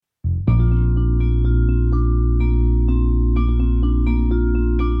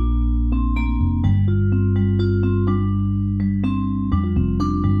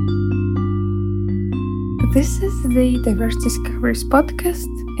This is the Diverse Discoveries podcast,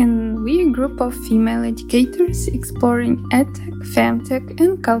 and we're a group of female educators exploring edtech, femtech,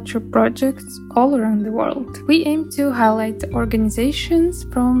 and culture projects all around the world. We aim to highlight organizations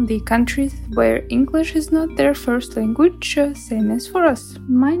from the countries where English is not their first language, same as for us.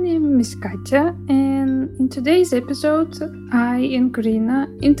 My name is Katya, and in today's episode, I and Karina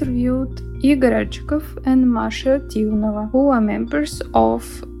interviewed Igor Achikov and Masha Tivnova, who are members of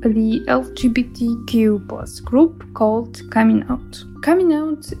the LGBTQ plus group called Coming Out. Coming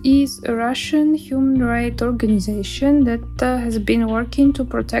Out is a Russian human rights organization that has been working to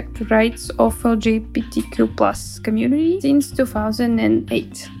protect the rights of LGBTQ plus community since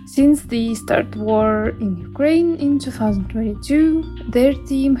 2008. Since the start war in Ukraine in 2022, their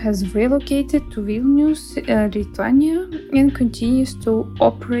team has relocated to Vilnius, Lithuania, and continues to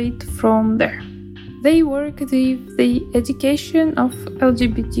operate from there. They work with the education of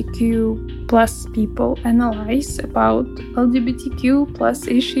LGBTQ plus people and allies about LGBTQ plus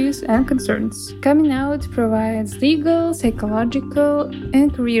issues and concerns. Coming Out provides legal, psychological,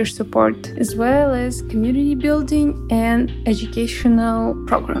 and career support, as well as community building and educational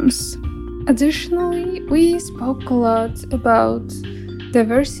programs. Additionally, we spoke a lot about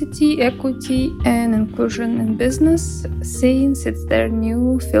diversity, equity, and inclusion in business, since it's their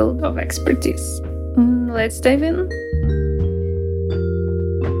new field of expertise. Let's dive in.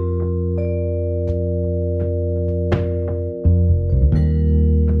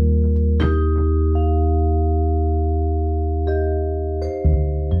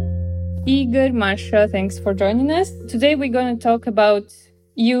 Igor, Masha, thanks for joining us. Today we're going to talk about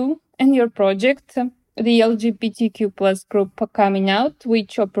you and your project, the LGBTQ plus group Coming Out,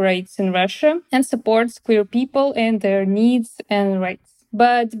 which operates in Russia and supports queer people and their needs and rights.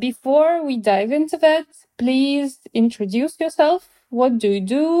 But before we dive into that, please introduce yourself. What do you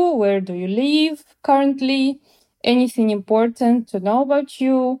do? Where do you live currently? Anything important to know about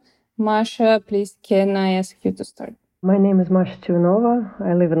you? Masha, please, can I ask you to start? My name is Masha Tivnova.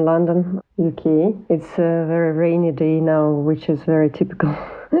 I live in London, UK. It's a very rainy day now, which is very typical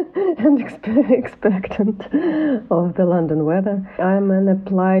and expectant of the London weather. I'm an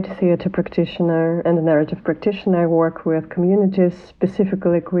applied theatre practitioner and a narrative practitioner. I work with communities,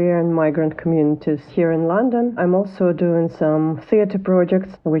 specifically queer and migrant communities here in London. I'm also doing some theatre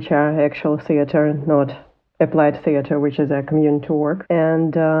projects, which are actual theatre, not applied theatre, which is a community work.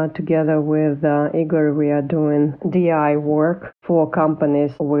 And together with Igor, we are doing DI work for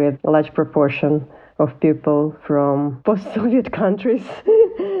companies with a large proportion of people from post-Soviet countries.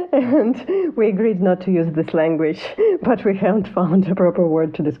 And we agreed not to use this language, but we haven't found a proper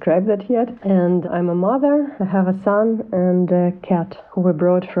word to describe that yet. And I'm a mother. I have a son and a cat who we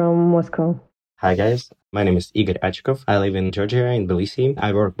brought from Moscow. Hi guys, my name is Igor Achikov. I live in Georgia, in Tbilisi.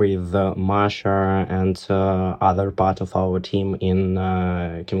 I work with Masha and other part of our team in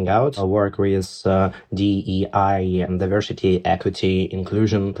Coming Out. I work with DEI, Diversity, Equity,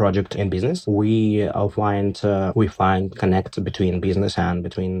 Inclusion project in business. We find connect between business and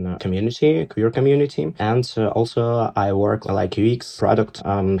between community, queer community. And also I work like UX, product,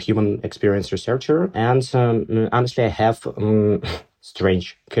 human experience researcher. And honestly, I have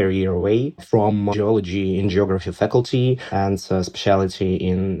strange career way from geology in geography faculty and specialty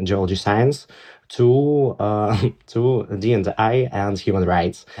in geology science to D&I and human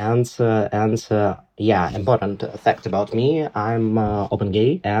rights. And important fact about me, I'm open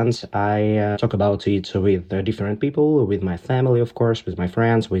gay, and I talk about it with different people, with my family, of course, with my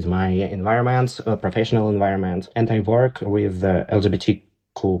friends, with my environment, professional environment, and I work with LGBTQ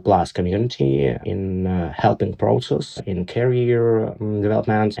plus community in helping process in career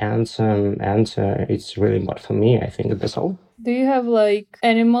development, and it's really important for me. I think that's all. Do you have like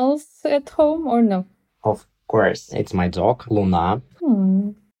animals at home or no? Of course, it's my dog Luna.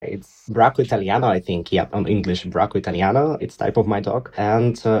 It's Bracco Italiano, I think. Yeah, in English, Bracco Italiano. It's type of my dog.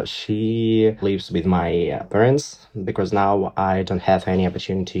 And she lives with my parents, because now I don't have any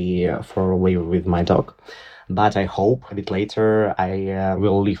opportunity for live with my dog. But I hope a bit later I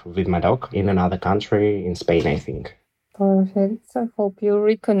will live with my dog in another country, in Spain, I think. Perfect. I hope you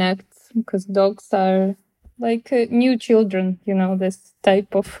reconnect, because dogs are like new children, this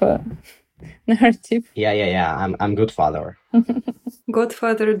type of narrative. Yeah. I'm good father.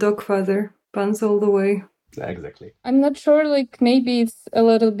 Godfather, dogfather, puns all the way. Exactly. I'm not sure, maybe it's a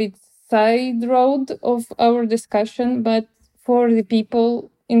little bit side road of our discussion, but for the people,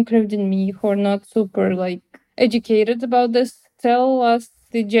 including me, who are not super educated about this, tell us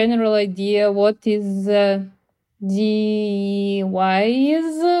the general idea. What is DIY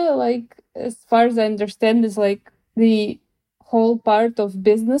is? As far as I understand, is the whole part of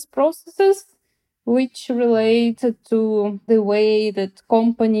business processes which relate to the way that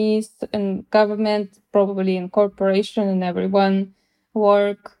companies and government, probably in corporation and everyone,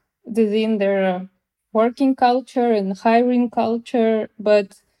 work within their working culture and hiring culture.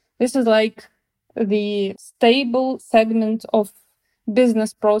 But this is like the stable segment of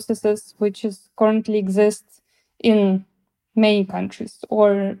business processes which is currently exists in many countries,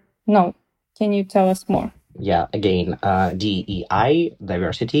 or no? Can you tell us more? Yeah, again, DEI,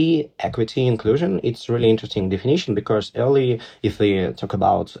 diversity, equity, inclusion, it's really interesting definition because early, if we talk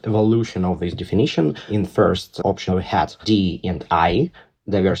about evolution of this definition, in first option we had D and I,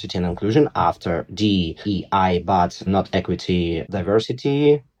 diversity and inclusion, after DEI, but not equity,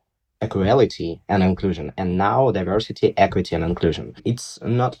 diversity, equality and inclusion, and now diversity, equity and inclusion. It's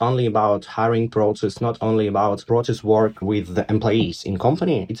not only about hiring process, not only about process work with the employees in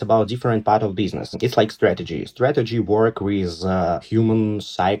company, it's about different part of business. It's like strategy work with human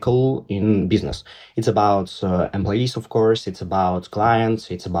cycle in business. It's about employees, of course, it's about clients,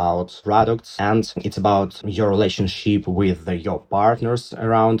 it's about products, and it's about your relationship with your partners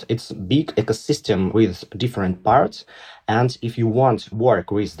around. It's big ecosystem with different parts. And if you want to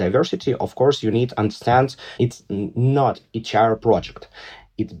work with diversity, of course, you need to understand it's not HR project.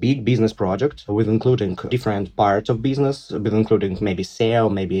 It's big business project with including different parts of business, with including maybe sale,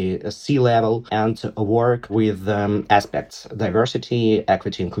 maybe a C-level, and work with aspects, diversity,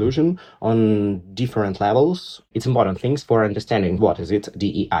 equity, inclusion on different levels. It's important things for understanding what is it,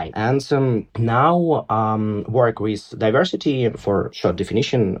 DEI. And now work with diversity, for short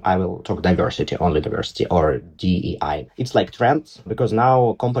definition, I will talk diversity, only diversity, or DEI. It's like trend, because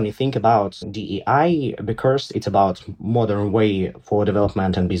now company think about DEI because it's about modern way for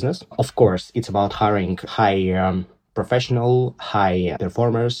development and business. Of course, it's about hiring high professional, high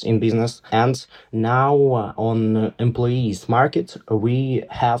performers in business. And now on employees market, we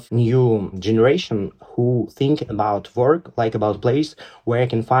have new generation who think about work like about place where I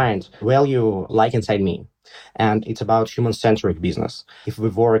can find value like inside me. And it's about human-centric business. If we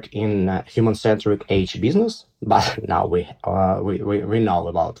work in human-centric age business, but now we know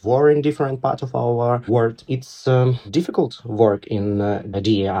about war in different parts of our world. It's difficult work in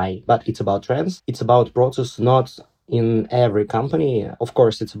DEI, but it's about trends. It's about process, not in every company. Of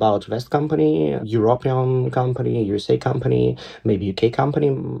course, it's about West company, European company, USA company, maybe UK company.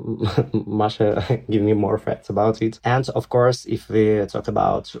 Masha, give me more facts about it. And of course, if we talk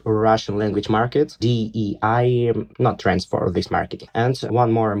about Russian language market, DEI not trends for this market. And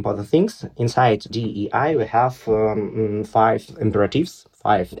one more important things, inside DEI, we have 5 imperatives,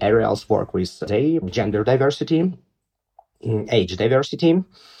 5 areas work with today: gender diversity, age diversity,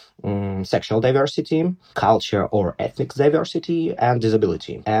 sexual diversity, culture or ethnic diversity, and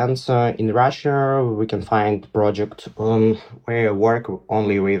disability. And in Russia, we can find project where work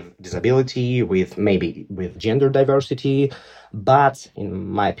only with disability, with maybe with gender diversity, but in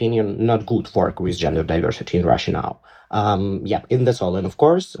my opinion, not good work with gender diversity in Russia now. And that's all. And of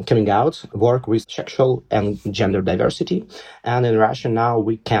course, coming out, work with sexual and gender diversity. And in Russia now,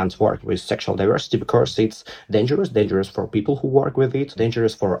 we can't work with sexual diversity because it's dangerous for people who work with it,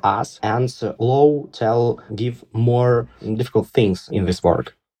 dangerous for us, and law give more difficult things in this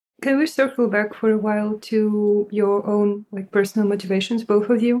work. Can we circle back for a while to your own personal motivations, both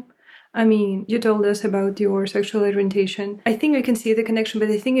of you? I mean, you told us about your sexual orientation. I think we can see the connection, but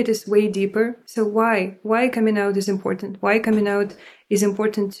I think it is way deeper. So why? Why coming out is important? Why coming out is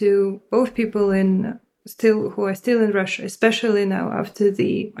important to both people who are still in Russia, especially now after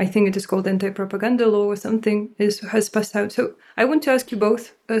I think it is called anti-propaganda law or something, has passed out. So I want to ask you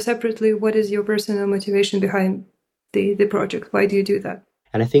both separately, what is your personal motivation behind the project? Why do you do that?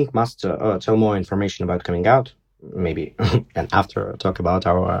 And I think must tell more information about coming out, maybe, and after talk about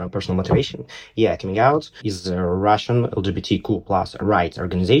our personal motivation. Yeah, Coming Out is a Russian LGBTQ plus rights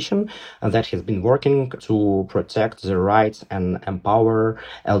organization that has been working to protect the rights and empower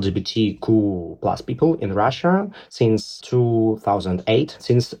LGBTQ plus people in Russia since 2008.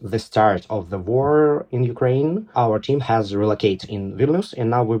 Since the start of the war in Ukraine, our team has relocated in Vilnius, and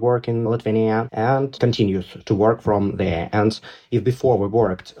now we work in Lithuania and continues to work from there. And if before we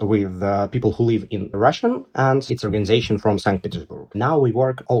worked with people who live in Russian and its organization from St. Petersburg. Now we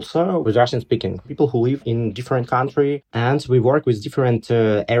work also with Russian-speaking people who live in different countries, and we work with different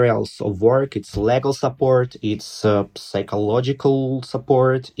areas of work. It's legal support, it's psychological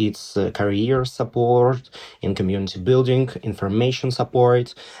support, it's career support, in community building, information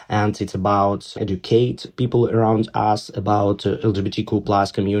support, and it's about educate people around us about LGBTQ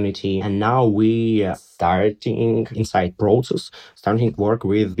plus community. And now we starting inside process, starting work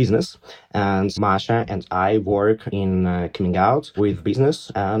with business, and Masha and I work work in coming out with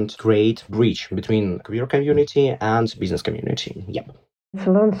business and create bridge between queer community and business community. Yep. It's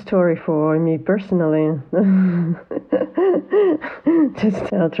a long story for me personally.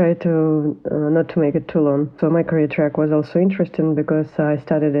 I'll try to not to make it too long. So my career track was also interesting because I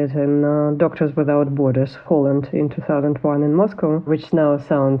studied it in Doctors Without Borders, Holland, in 2001 in Moscow, which now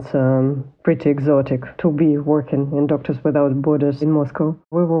sounds pretty exotic to be working in Doctors Without Borders in Moscow.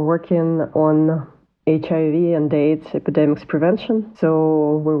 We were working on HIV and AIDS epidemics prevention.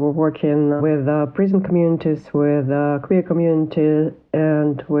 So we were working with prison communities, with queer community,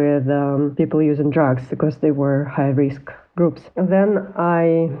 and with people using drugs because they were high-risk groups. And then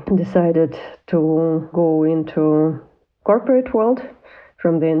I decided to go into corporate world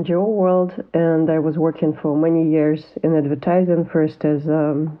from the NGO world, and I was working for many years in advertising, first as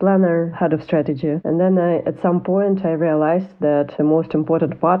a planner, head of strategy. And then at some point I realized that the most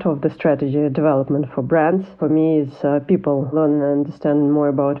important part of the strategy development for brands, for me, is people, learn and understand more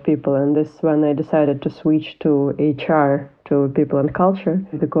about people. And this is when I decided to switch to HR, to people and culture,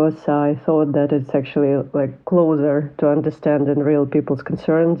 because I thought that it's actually like closer to understanding real people's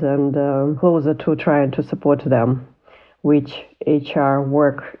concerns and closer to trying to support them, which HR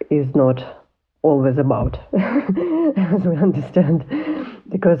work is not always about, as we understand,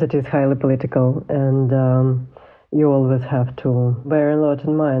 because it is highly political and you always have to bear a lot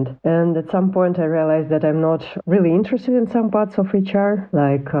in mind. And at some point I realized that I'm not really interested in some parts of HR,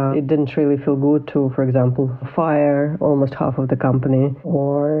 like it didn't really feel good to, for example, fire almost half of the company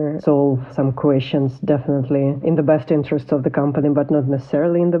or solve some questions definitely in the best interest of the company, but not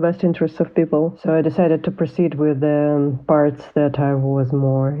necessarily in the best interest of people. So I decided to proceed with the parts that I was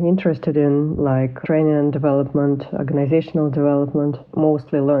more interested in, like training and development, organizational development,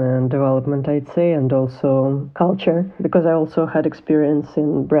 mostly learning and development, I'd say, and also culture, because I also had experience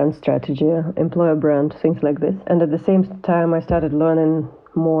in brand strategy, employer brand, things like this. And at the same time, I started learning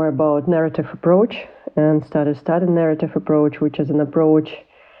more about narrative approach and started studying narrative approach, which is an approach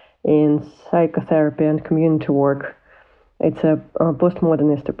in psychotherapy and community work. It's a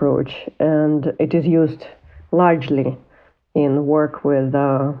postmodernist approach, and it is used largely in work with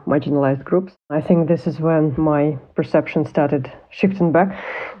marginalized groups. I think this is when my perception started shifting back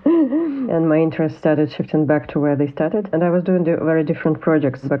and my interest started shifting back to where they started. And I was doing very different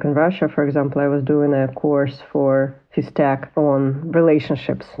projects. Back in Russia, for example, I was doing a course for FISTAC on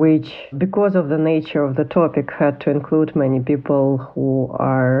relationships, which, because of the nature of the topic, had to include many people who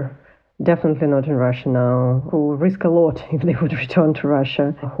are definitely not in Russia now, who risk a lot if they would return to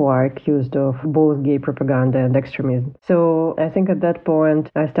Russia, who are accused of both gay propaganda and extremism. So I think at that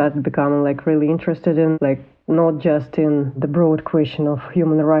point I started becoming really interested in not just in the broad question of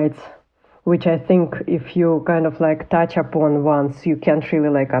human rights, which I think if you kind of touch upon once, you can't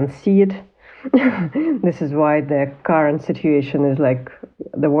really unsee it. This is why the current situation is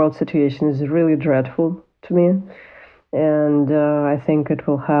the world situation is really dreadful to me. And I think it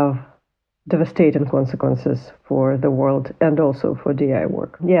will have devastating consequences for the world and also for DI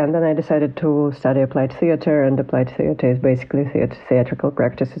work. Yeah, and then I decided to study applied theater, and applied theater is basically theatrical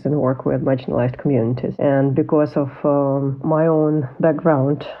practices and work with marginalized communities. And because of my own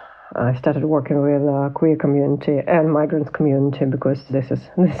background, I started working with queer community and migrant community, because this is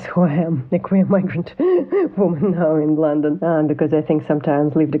who I am, a queer migrant woman now in London. Because I think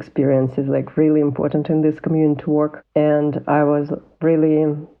sometimes lived experience is really important in this community work. And I was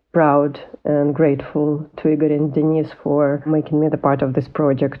really proud and grateful to Igor and Denise for making me the part of this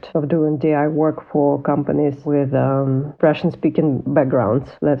project of doing DI work for companies with Russian-speaking backgrounds,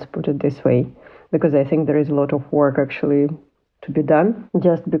 let's put it this way, because I think there is a lot of work actually to be done,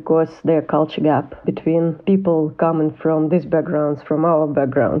 just because there are culture gap between people coming from these backgrounds, from our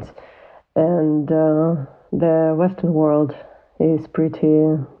backgrounds, and the Western world is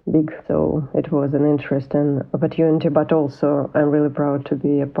pretty big. So it was an interesting opportunity, but also I'm really proud to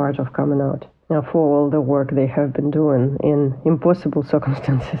be a part of coming out for all the work they have been doing in impossible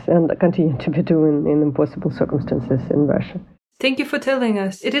circumstances and continue to be doing in impossible circumstances in Russia. Thank you for telling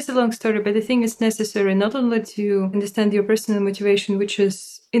us. It is a long story, but I think it's necessary not only to understand your personal motivation, which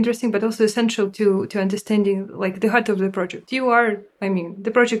is interesting, but also essential to understanding the heart of the project.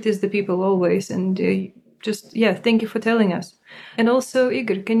 The project is the people always, and thank you for telling us. And also,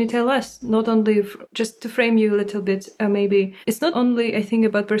 Igor, can you tell us, not only, just to frame you a little bit, maybe, it's not only, I think,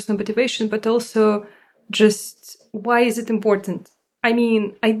 about personal motivation, but also just why is it important?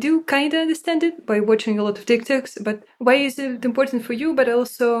 I do kind of understand it by watching a lot of TikToks, but why is it important for you? But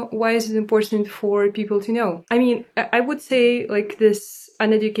also, why is it important for people to know? I would say this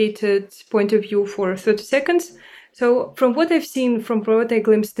uneducated point of view for 30 seconds. So from what I've seen, from what I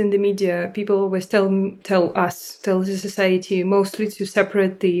glimpsed in the media, people always tell the society mostly to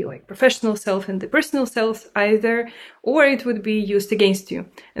separate the like professional self and the personal self either, or it would be used against you.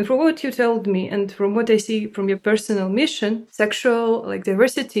 And from what you told me and from what I see from your personal mission, sexual like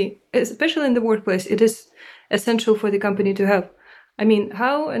diversity, especially in the workplace, it is essential for the company to have. I mean,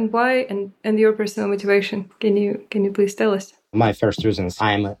 how and why and your personal motivation. Can you please tell us? My first reason is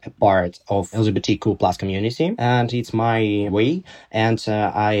I'm a part of LGBTQ plus community, and it's my way. And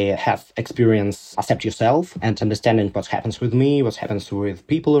I have experience accept yourself and understanding what happens with me, what happens with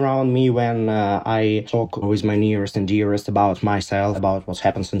people around me when I talk with my nearest and dearest about myself, about what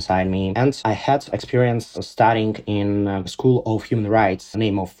happens inside me. And I had experience studying in School of Human Rights,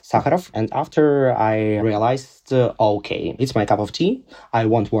 name of Sakharov. And after I realized, okay, it's my cup of tea. I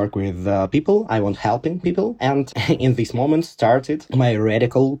want work with people. I want helping people. And in this moment started my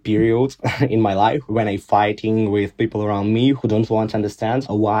radical period in my life when I fighting with people around me who don't want to understand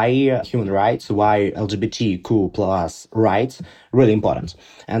why human rights, why LGBTQ plus rights really important.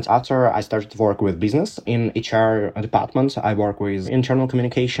 And after I started to work with business in HR department, I work with internal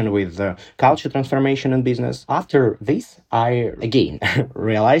communication, with culture transformation in business. After this, I again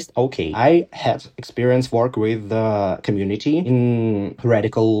realized, okay, I had experience work with the community in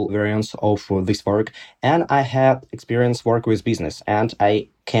radical variants of this work, and I had experience work with business, and I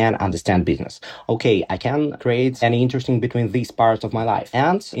can understand business. Okay, I can create any interesting between these parts of my life.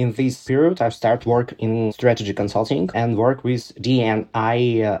 And in this period, I start work in strategy consulting and work with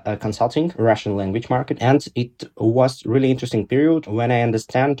D&I consulting, Russian language market. And it was really interesting period when I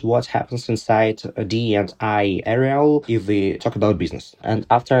understand what happens inside a D&I area if we talk about business. And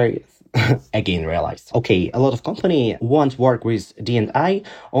after I again realized, okay, a lot of company won't work with D&I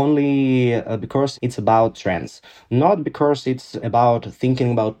only because it's about trends, not because it's about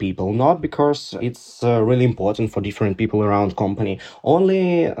thinking about people, not because it's really important for different people around company,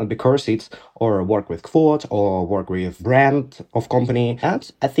 only because it's or work with quote or work with brand of company.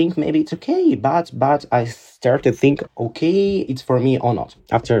 And I think maybe it's okay, but I started to think, okay, it's for me or not.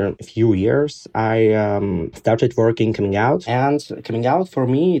 After a few years, I started working coming out, and coming out for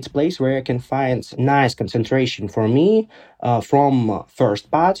me, it's a place where I can find nice concentration for me from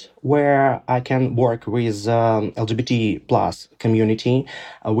first part, where I can work with LGBT plus community,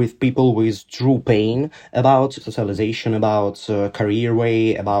 with people with true pain about socialization, about career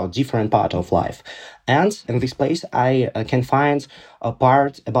way, about different part of life. And in this place, I can find a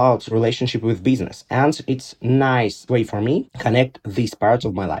part about relationship with business. And it's nice way for me connect these parts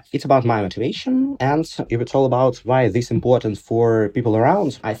of my life. It's about my motivation. And if it's all about why this important for people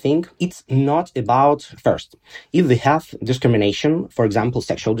around, I think it's not about first. If they have discrimination, for example,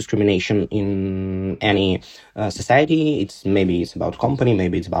 sexual discrimination in any society, maybe it's about company,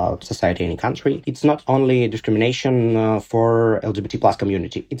 maybe it's about society, any country. It's not only discrimination for LGBT plus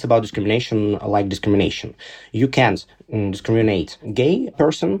community. It's about discrimination like discrimination. You can't discriminate gay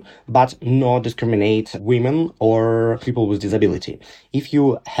person, but not discriminate women or people with disability. If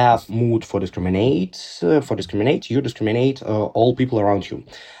you have mood for discriminate, you discriminate all people around you.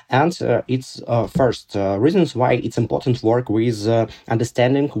 And it's first reasons why it's important to work with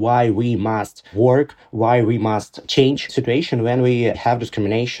understanding why we must work, why we must change situation when we have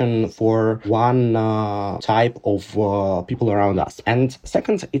discrimination for one type of people around us. And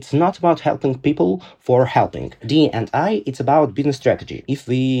second, it's not about helping people for helping. D&I, it's about business strategy. If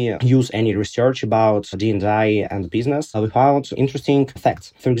we use any research about D&I and business, we found interesting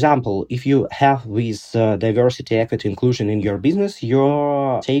facts. For example, if you have this diversity, equity, inclusion in your business,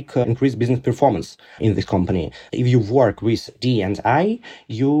 you take increased business performance in this company. If you work with D&I,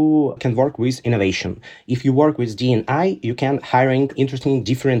 you can work with innovation. If you work with D&I, you can hiring interesting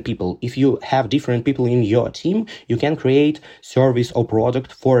different people. If you have different people in your team, you can create service or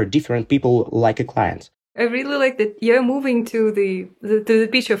product for different people like a client. I really like that you're moving to the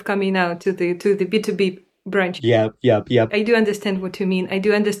pitch of coming out to the B2B branch. Yep. I do understand what you mean. I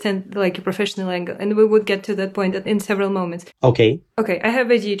do understand like a professional angle, and we would get to that point in several moments. Okay, I have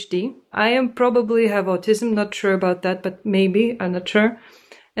ADHD. I am probably have autism, not sure about that, but maybe, I'm not sure.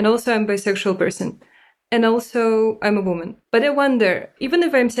 And also I'm a bisexual person. And also I'm a woman. But I wonder, even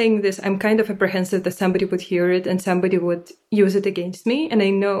if I'm saying this, I'm kind of apprehensive that somebody would hear it and somebody would use it against me. And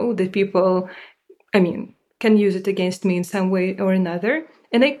I know that people, can use it against me in some way or another.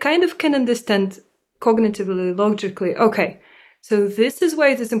 And I kind of can understand cognitively, logically, okay, so this is why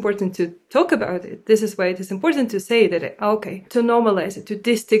it is important to talk about it. This is why it is important to say that, to normalize it, to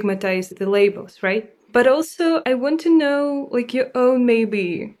destigmatize the labels, right? But also, I want to know, like, your own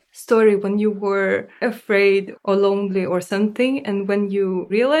maybe story when you were afraid or lonely or something, and when you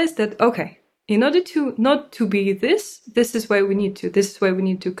realized that, okay, in order to not to be this is why we need to. This is why we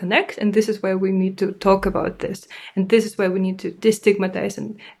need to connect, and this is why we need to talk about this, and this is why we need to destigmatize,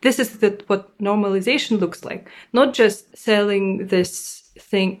 and this is what normalization looks like. Not just selling this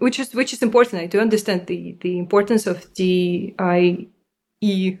thing, which is important. I do understand the importance of DIE,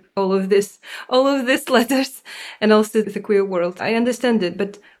 all of these letters, and also the queer world. I understand it,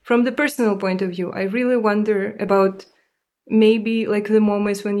 but from the personal point of view, I really wonder about maybe like the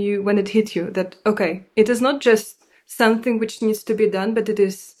moments when it hit you that, okay, it is not just something which needs to be done, but it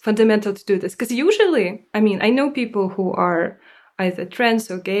is fundamental to do this. Because usually, I mean, I know people who are either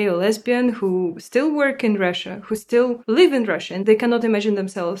trans or gay or lesbian who still work in Russia, who still live in Russia, and they cannot imagine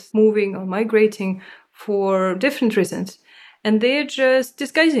themselves moving or migrating for different reasons. And they're just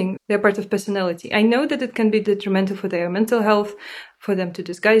disguising their part of personality. I know that it can be detrimental for their mental health, for them to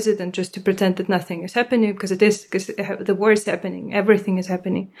disguise it and just to pretend that nothing is happening, because it is, because the war is happening, everything is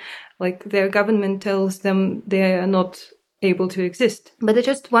happening. Like their government tells them they are not able to exist. But I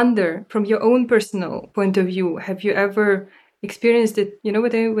just wonder, from your own personal point of view, have you ever experienced it? You know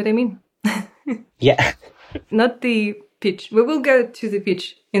what I mean? Yeah. Not the pitch. We will go to the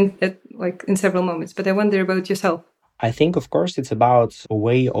pitch in several moments, but I wonder about yourself. I think, of course, it's about a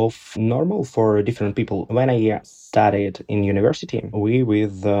way of normal for different people. When I studied in university, we,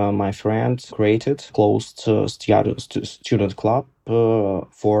 with my friends, created closed student club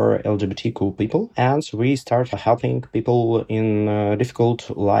for LGBTQ people, and we started helping people in difficult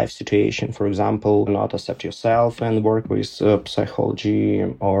life situation. For example, not accept yourself and work with psychology,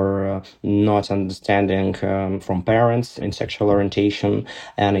 or not understanding from parents in sexual orientation,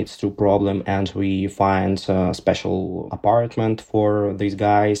 and it's true problem. And we find a special apartment for these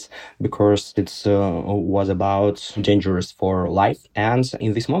guys because it was about dangerous for life. And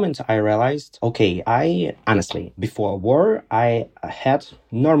in this moment, I realized, okay, I honestly, before war, I had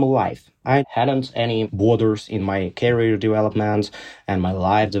normal life. I hadn't any borders in my career development and my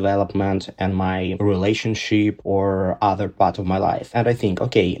life development and my relationship or other part of my life. And I think,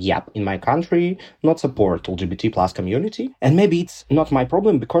 okay, yep, in my country, not support LGBT plus community. And maybe it's not my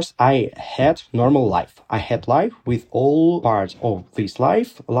problem because I had normal life. I had life with all parts of this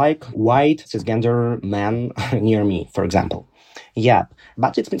life, like white cisgender man near me, for example. Yeah,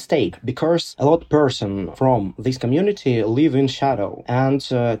 but it's a mistake because a lot of person from this community live in shadow and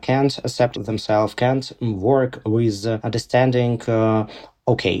can't accept themselves, can't work with understanding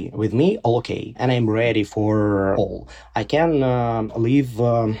okay, with me, all okay, and I'm ready for all. I can live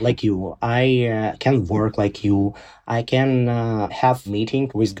like you. I can work like you. I can have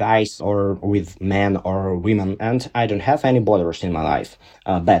meeting with guys or with men or women, and I don't have any borders in my life.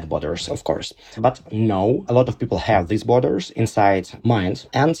 Bad borders, of course. But no, a lot of people have these borders inside mind.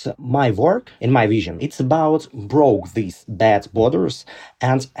 And my work, in my vision, it's about broke these bad borders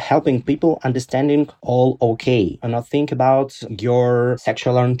and helping people understanding all okay. And not think about your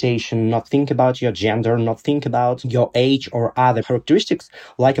sexual orientation, not think about your gender, not think about your age or other characteristics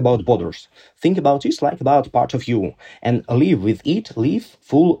like about borders. Think about it like about part of you and live with it, live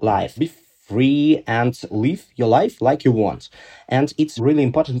full life. Be free and live your life like you want. And it's really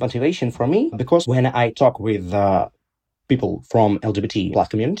important motivation for me because when I talk with people from LGBT plus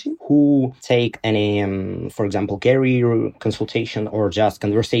community who take any, for example, career consultation or just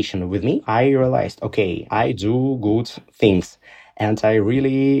conversation with me, I realized, okay, I do good things and I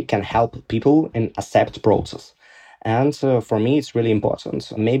really can help people in accept process. And for me, it's really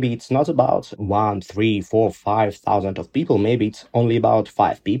important. Maybe it's not about 1, 3, 4, 5,000 of people. Maybe it's only about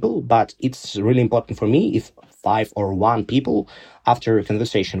 5 people, but it's really important for me if 5 or 1 people, after a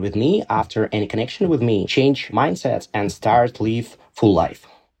conversation with me, after any connection with me, change mindset and start live full life.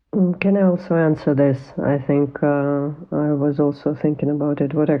 Can I also answer this? I think I was also thinking about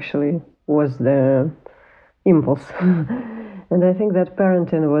it. What actually was the impulse? And I think that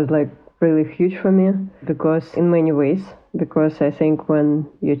parenting was like really huge for me because in many ways, because I think when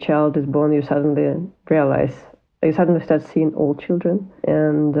your child is born, you suddenly start seeing all children,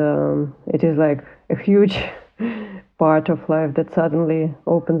 and it is like a huge part of life that suddenly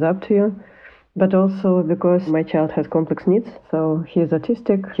opens up to you. But also because my child has complex needs, so he's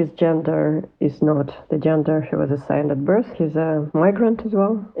autistic, his gender is not the gender he was assigned at birth, he's a migrant as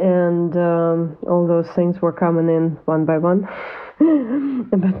well, and all those things were coming in one by one.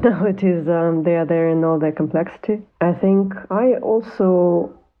 But now it is, they are there in all their complexity. I think I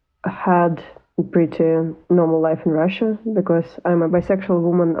also had a pretty normal life in Russia because I'm a bisexual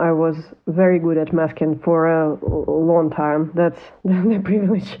woman. I was very good at masking for a long time. That's the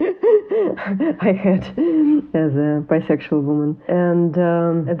privilege I had as a bisexual woman. And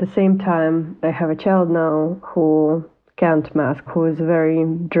at the same time, I have a child now who Kant mask, who is very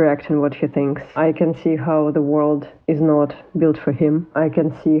direct in what he thinks. I can see how the world is not built for him. I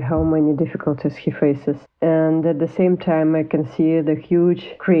can see how many difficulties he faces. And at the same time, I can see the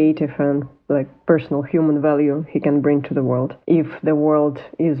huge creative and personal human value he can bring to the world if the world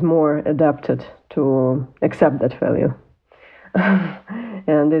is more adapted to accept that value.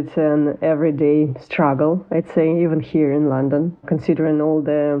 And it's an everyday struggle, I'd say, even here in London, considering all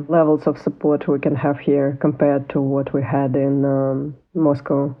the levels of support we can have here compared to what we had in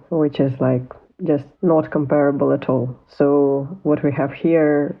Moscow, which is just not comparable at all. So what we have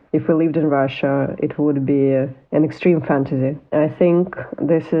here, if we lived in Russia, it would be an extreme fantasy. I think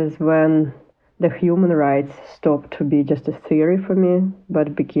this is when the human rights stopped to be just a theory for me,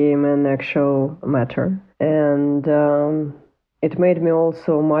 but became an actual matter. And it made me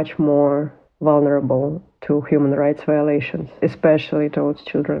also much more vulnerable to human rights violations, especially towards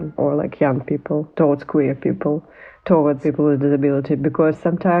children or young people, towards queer people, towards people with disability, because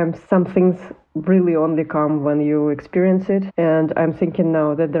sometimes some things really only come when you experience it. And I'm thinking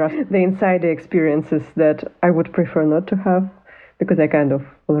now that there are the insider experiences that I would prefer not to have, because I kind of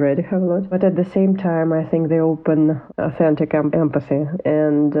already have a lot. But at the same time, I think they open authentic empathy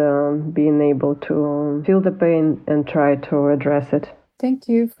and being able to feel the pain and try to address it. Thank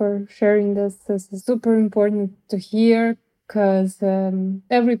you for sharing this. This is super important to hear, because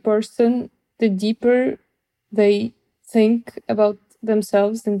every person, the deeper they think about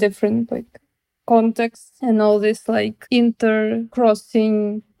themselves in different contexts, and all this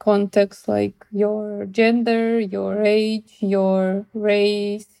intercrossing context, your gender, your age, your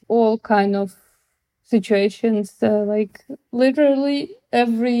race, all kind of situations, literally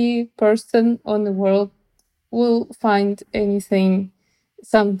every person on the world will find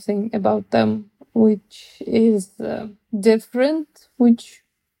something about them which is different, which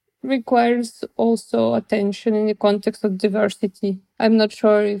requires also attention in the context of diversity. I'm not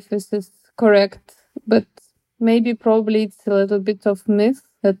sure if this is correct, but probably it's a little bit of myth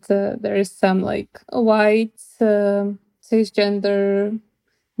that there is some white cisgender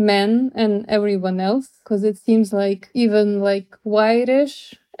men and everyone else, because it seems even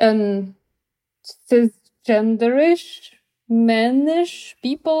whitish and cisgenderish menish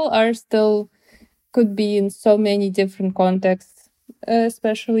people are still could be in so many different contexts,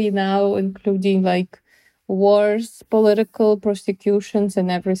 especially now, including wars, political prosecutions, and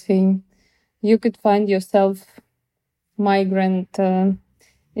everything. You could find yourself migrant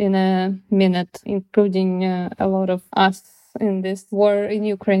in a minute, including a lot of us in this war in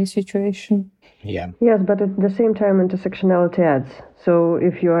Ukraine situation. Yeah. Yes, but at the same time, intersectionality adds. So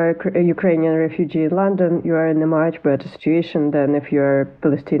if you are a Ukrainian refugee in London, you are in a much better situation than if you are a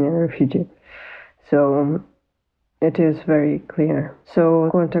Palestinian refugee. So it is very clear. So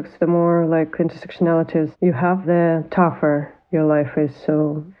context, the more intersectionalities you have, the tougher your life is.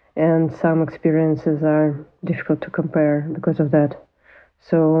 So, and some experiences are difficult to compare because of that.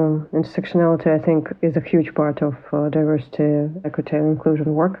 So intersectionality, I think, is a huge part of diversity, equity, and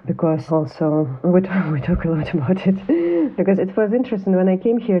inclusion work, because also we talk a lot about it. Because it was interesting when I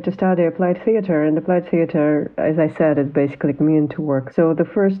came here to study applied theater, and applied theater, as I said, is basically community work. So the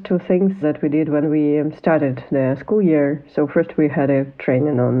first two things that we did when we started the school year, so first we had a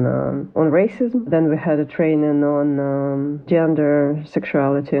training on racism, then we had a training on gender,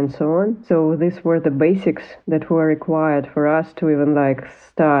 sexuality, and so on. So these were the basics that were required for us to even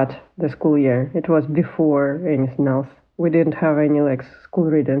start the school year. It was before anything else. We didn't have any school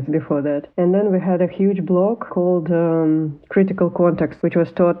readings before that. And then we had a huge block called critical context, which was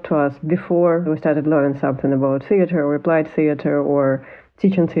taught to us before we started learning something about theater or applied theater or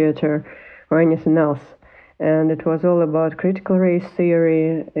teaching theater or anything else. And it was all about critical race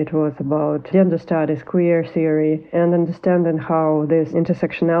theory, it was about gender studies, queer theory, and understanding how this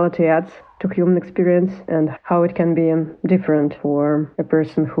intersectionality adds to human experience and how it can be different for a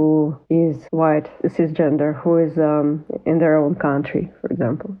person who is white, cisgender, who is in their own country, for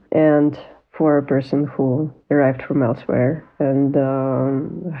example, and for a person who arrived from elsewhere and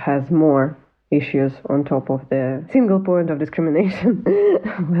has more issues on top of the single point of discrimination.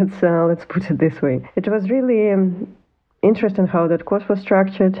 Let's put it this way. It was really interesting how that course was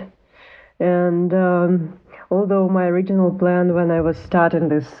structured, and although my original plan when I was starting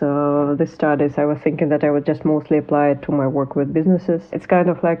this studies, I was thinking that I would just mostly apply it to my work with businesses. It's kind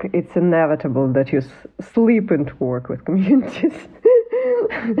of it's inevitable that you slip into work with communities.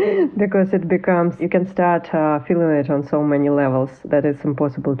 Because it becomes, you can start feeling it on so many levels that it's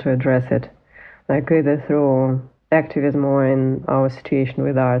impossible to address it. Either through activism or in our situation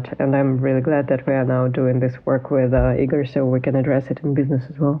with art. And I'm really glad that we are now doing this work with Igor so we can address it in business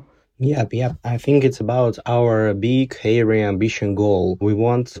as well. Yep. I think it's about our big, hairy ambition goal. We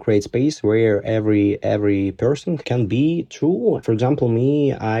want to create space where every person can be true. For example,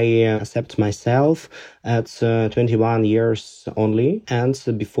 me, I accept myself at 21 years only, and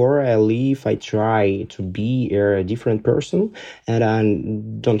before I leave, I try to be a different person, and I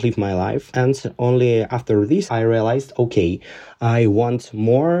don't live my life. And only after this, I realized, okay, I want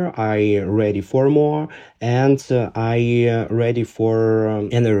more. I ready for more, and I ready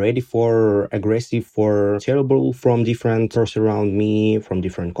for ready for aggressive, for terrible from different person around me, from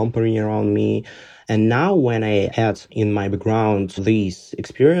different company around me. And now when I had in my background this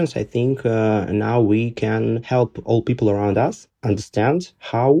experience, I think now we can help all people around us understand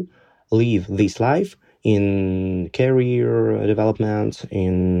how live this life in career development,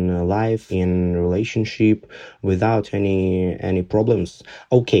 in life, in relationship, without any problems.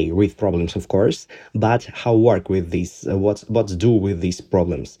 Okay, with problems, of course, but how work with these, what do with these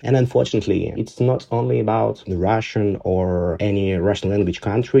problems. And unfortunately, it's not only about the Russian or any Russian language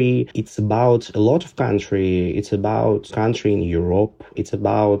country, it's about a lot of country, it's about country in Europe, it's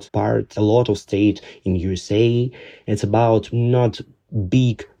about a lot of state in USA, it's about not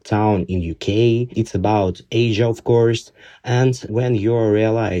big town in UK, it's about Asia, of course. And when you're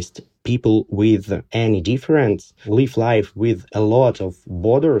realized people with any difference live life with a lot of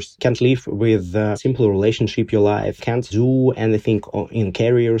borders, can't live with a simple relationship your life, can't do anything in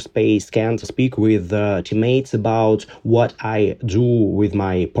career space, can't speak with teammates about what I do with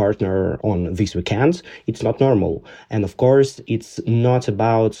my partner on this weekend, it's not normal. And of course, it's not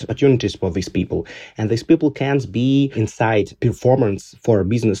about opportunities for these people. And these people can't be inside performance for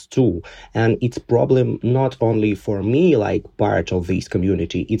business too. And it's problem not only for me, like part of this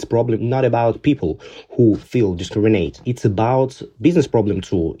community, it's problem not about people who feel discriminate. It's about business problem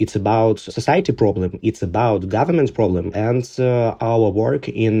too. It's about society problem. It's about government problem. And our work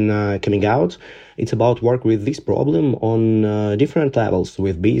in coming out, it's about work with this problem on different levels,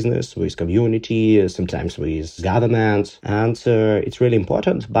 with business, with community, sometimes with government. And it's really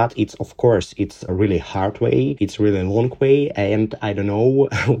important, but it's, of course, it's a really hard way. It's really long way. And I don't know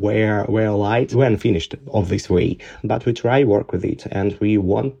where light when finished of this way, but we try work with it, and we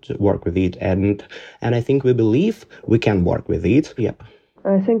want to work with it, and I think we believe we can work with it. Yep.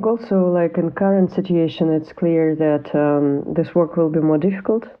 I think also, like in current situation, it's clear that this work will be more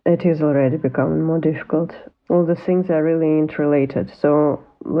difficult. It is already becoming more difficult. All the things are really interrelated. So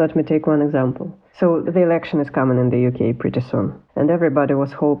let me take one example. So the election is coming in the UK pretty soon. And everybody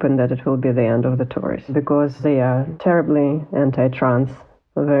was hoping that it will be the end of the Tories, because they are terribly anti-trans,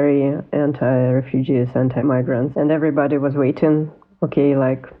 very anti-refugees, anti-migrants. And everybody was waiting. Okay,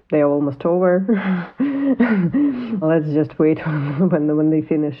 like they're almost over. Let's just wait when they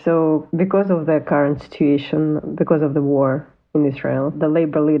finish. So because of the current situation, because of the war in Israel, the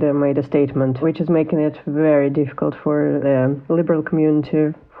Labour leader made a statement which is making it very difficult for the liberal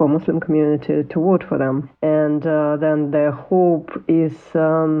community, for Muslim community to vote for them. And then the hope is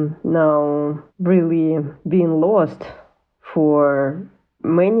now really being lost for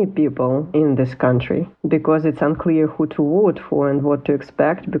many people in this country, because it's unclear who to vote for and what to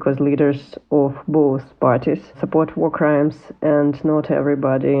expect, because leaders of both parties support war crimes, and not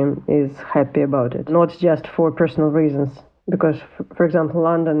everybody is happy about it. Not just for personal reasons, because, for example,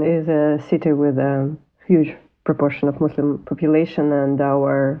 London is a city with a huge proportion of Muslim population, and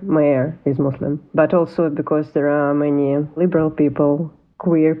our mayor is Muslim, but also because there are many liberal people,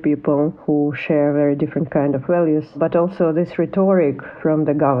 queer people who share very different kind of values, but also this rhetoric from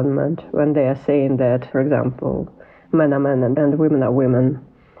the government when they are saying that, for example, men are men and women are women,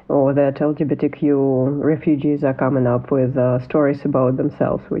 or that LGBTQ refugees are coming up with stories about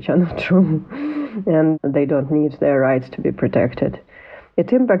themselves which are not true, and they don't need their rights to be protected.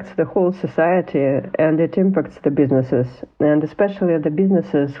 It impacts the whole society, and it impacts the businesses, and especially the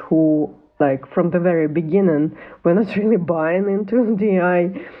businesses who, like, from the very beginning, we're not really buying into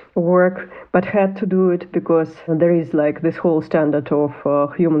DI work, but had to do it because there is like this whole standard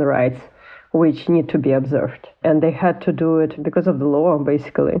of human rights which need to be observed. And they had to do it because of the law,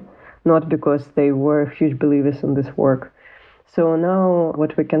 basically, not because they were huge believers in this work. So now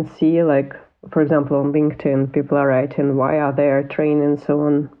what we can see, like, for example, on LinkedIn, people are writing, why are there trainings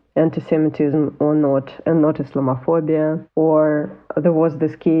on anti-Semitism or not, and not Islamophobia. Or there was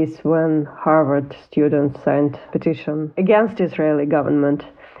this case when Harvard students signed a petition against Israeli government.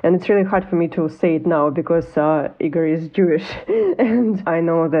 And it's really hard for me to say it now because Igor is Jewish, and I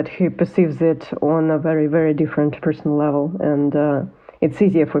know that he perceives it on a very, very different personal level, and it's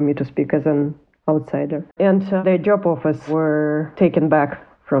easier for me to speak as an outsider. And their job offers were taken back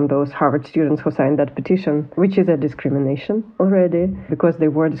from those Harvard students who signed that petition, which is a discrimination already, because they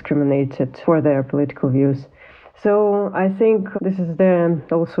were discriminated for their political views. So I think this is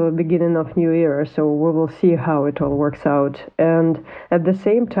also a beginning of new era, so we will see how it all works out. And at the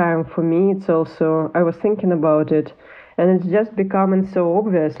same time, for me, it's also, I was thinking about it, and it's just becoming so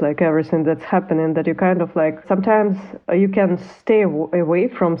obvious, like everything that's happening, that you kind of like, sometimes you can stay away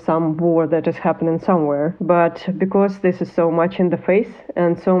from some war that is happening somewhere. But because this is so much in the face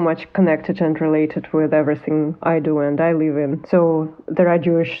and so much connected and related with everything I do and I live in. So there are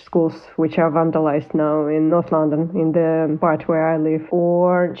Jewish schools which are vandalized now in North London, in the part where I live.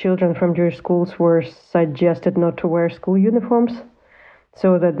 Or children from Jewish schools were suggested not to wear school uniforms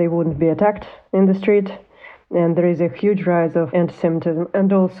so that they wouldn't be attacked in the street. And there is a huge rise of anti-Semitism,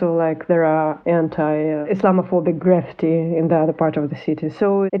 and also like there are anti-Islamophobic graffiti in the other part of the city.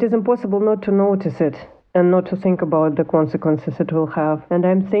 So it is impossible not to notice it and not to think about the consequences it will have. And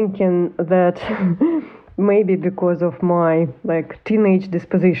I'm thinking that maybe because of my like teenage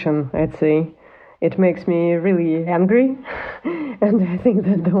disposition, I'd say, it makes me really angry. And I think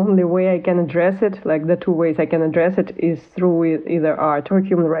that the only way I can address it, like the two ways I can address it, is through either art or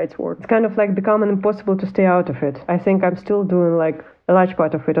human rights work. It's kind of like becoming impossible to stay out of it. I think I'm still doing like a large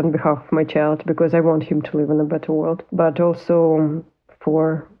part of it on behalf of my child, because I want him to live in a better world. But also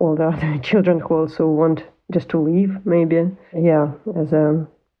for all the other children who also want just to leave, maybe. Yeah, as a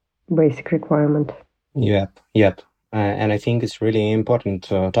basic requirement. Yep. And I think it's really important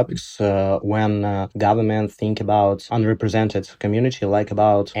topics when government think about unrepresented community like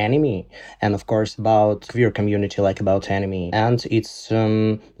about enemy, and of course about queer community like about enemy. And it's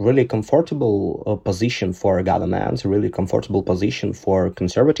really comfortable position for a government, really comfortable position for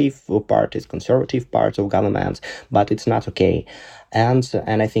conservative parts of government, but it's not okay. And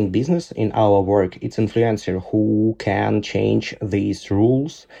I think business in our work, it's influencer who can change these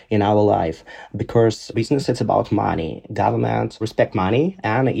rules in our life, because business, it's about money. Government respect money,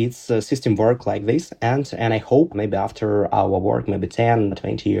 and its system work like this. And I hope maybe after our work, maybe 10,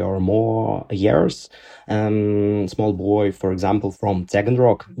 20 or more years, small boy, for example, from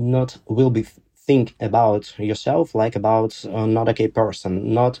Taganrog, not will be think about yourself like about not a gay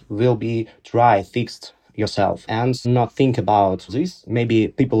person, not will be try fixed yourself and not think about this. Maybe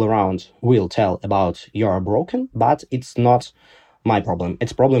people around will tell about you're broken, but it's not my problem.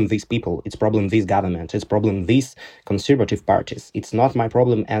 It's problem these people. It's problem this government. It's problem these conservative parties. It's not my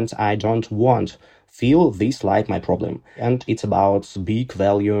problem, and I don't want feel this like my problem. And it's about big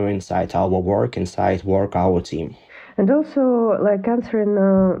value inside our work our team. And also, like answering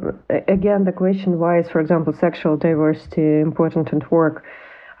again the question, why is, for example, sexual diversity important at work?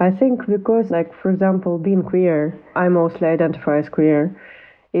 I think because, like, for example, being queer, I mostly identify as queer,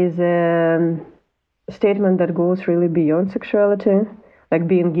 is a statement that goes really beyond sexuality. Like,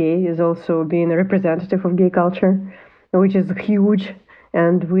 being gay is also being a representative of gay culture, which is huge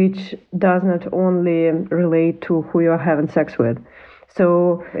and which does not only relate to who you are having sex with.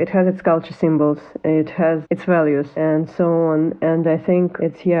 So it has its culture symbols, it has its values, and so on. And I think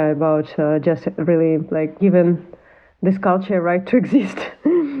it's, about just really, like, giving this culture a right to exist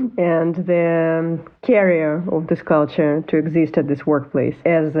and the carrier of this culture to exist at this workplace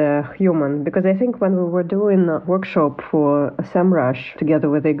as a human. Because I think when we were doing a workshop for SEMrush together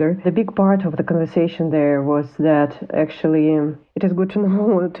with Igor, the big part of the conversation there was that actually it is good to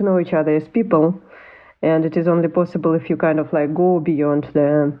know each other as people, and it is only possible if you kind of like go beyond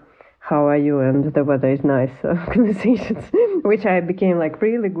the how are you and the weather is nice conversations, which I became like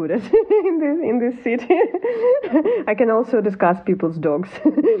really good at in this city. I can also discuss people's dogs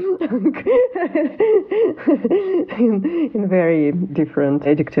in very different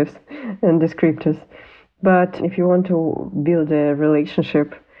adjectives and descriptors. But if you want to build a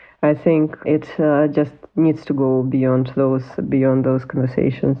relationship, I think it just needs to go beyond those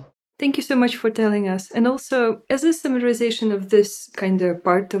conversations. Thank you so much for telling us. And also, as a summarization of this kind of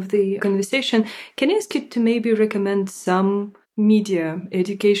part of the conversation, can I ask you to maybe recommend some media,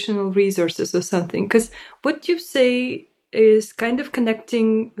 educational resources or something? Because what you say is kind of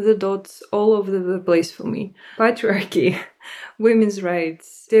connecting the dots all over the place for me. Patriarchy, women's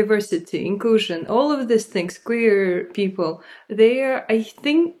rights, diversity, inclusion, all of these things, queer people, they are, I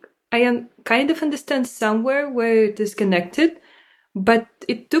think, I kind of understand somewhere where it is connected. But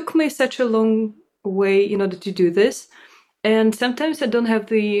it took me such a long way in order to do this. And sometimes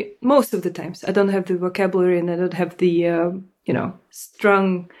most of the times, I don't have the vocabulary and I don't have the,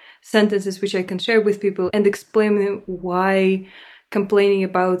 strong sentences which I can share with people and explain why complaining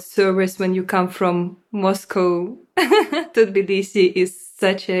about service when you come from Moscow to Tbilisi is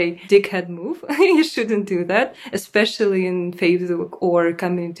such a dickhead move. You shouldn't do that, especially in Facebook or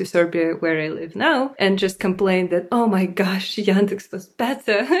coming to Serbia where I live now and just complain that, oh my gosh, Yandex was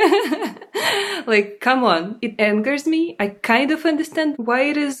better. Like, come on. It angers me. I kind of understand why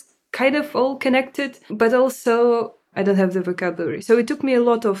it is kind of all connected, but also I don't have the vocabulary. So it took me a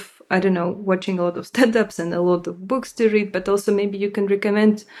lot of, I don't know, watching a lot of stand-ups and a lot of books to read, but also maybe you can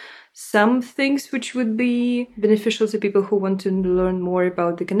recommend some things which would be beneficial to people who want to learn more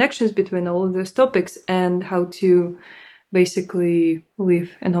about the connections between all of those topics and how to basically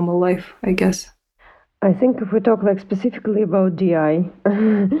live a normal life, I guess. I think if we talk like specifically about DI, DI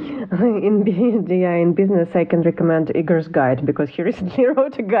in business, I can recommend Igor's guide because he recently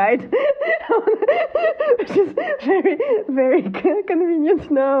wrote a guide, which is very, very convenient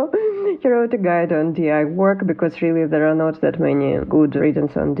now. He wrote a guide on DI work because really there are not that many good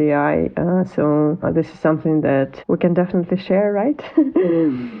readings on DI. So this is something that we can definitely share, right?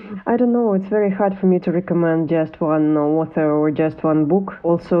 I don't know. It's very hard for me to recommend just one author or just one book.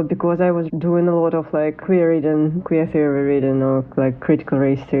 Also because I was doing a lot of like queer reading, queer theory reading, or like critical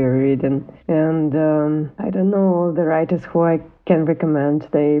race theory reading. And I don't know, all the writers who I can recommend,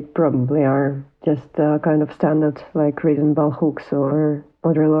 they probably are just kind of standard, like reading bell hooks or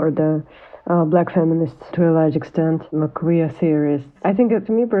Audre Lorde, black feminists to a large extent, queer theorists. I think that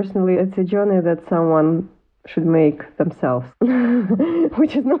to me personally, it's a journey that someone should make themselves,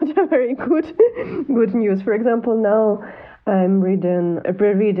 which is not a very good news. For example, now I'm reading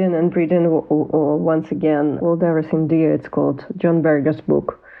and reading once again Old Everything Dear. It's called John Berger's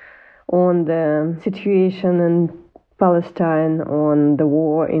book on the situation in Palestine, on the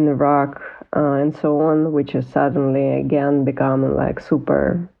war in Iraq, and so on, which is suddenly again becoming like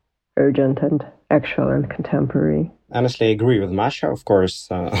super urgent and actual and contemporary. Honestly, I agree with Masha. Of course,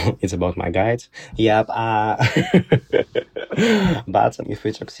 it's about my guide. Yeah. But if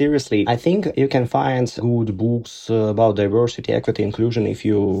we talk seriously, I think you can find good books about diversity, equity, inclusion if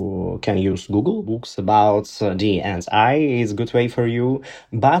you can use Google. Books about D and I is a good way for you.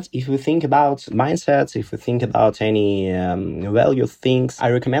 But if you think about mindsets, if you think about any value things, I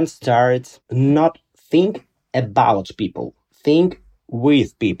recommend start not think about people. Think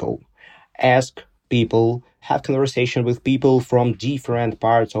with people. Ask people, have conversation with people from different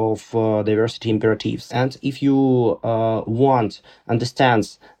parts of diversity imperatives. And if you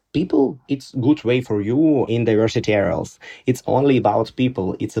understand people, it's good way for you in diversity areas. It's only about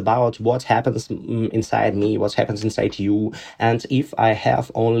people. It's about what happens inside me, what happens inside you. And if I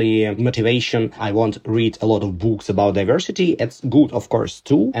have only motivation, I won't read a lot of books about diversity. It's good, of course,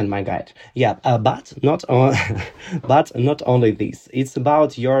 too, and my guide. Yeah, but not but not only this. It's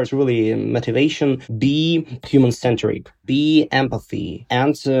about your truly motivation. Be human-centric. Be empathy.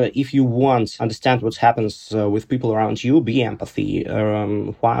 And if you want to understand what happens with people around you, be empathy.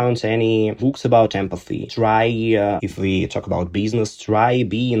 Found any books about empathy. Try, if we talk about business, try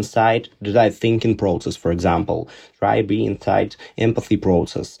be inside the thinking process, for example. Try be inside empathy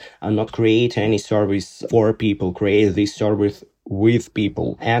process and not create any service for people. Create this service with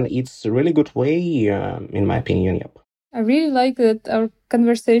people. And it's a really good way, in my opinion. Yep. I really like that our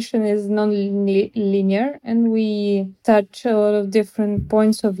conversation is non-linear and we touch a lot of different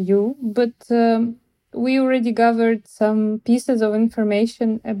points of view, but we already gathered some pieces of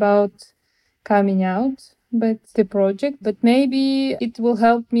information about coming out, but the project. But maybe it will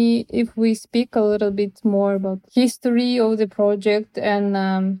help me if we speak a little bit more about history of the project.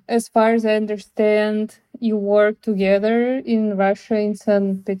 And as far as I understand, you work together in Russia, in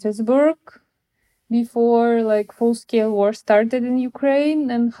St. Petersburg, before like full-scale war started in Ukraine,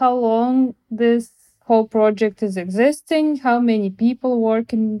 and how long this whole project is existing, how many people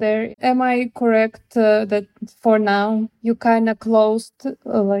working there. Am I correct that for now you kind of closed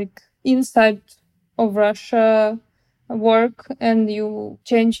like inside of Russia work and you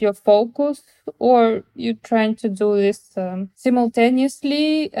change your focus, or you trying to do this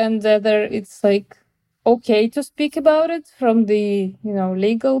simultaneously, and whether it's like okay to speak about it from the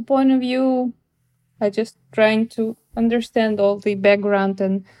legal point of view? I just trying to understand all the background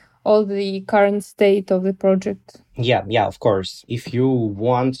and all the current state of the project. Yeah, of course. If you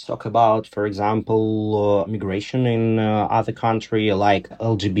want to talk about, for example, migration in other country like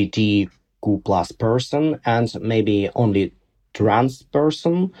LGBTQ plus person and maybe only trans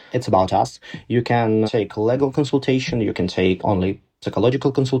person, it's about us. You can take legal consultation. You can take only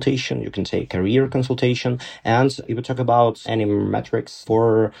psychological consultation, you can take career consultation. And if we talk about any metrics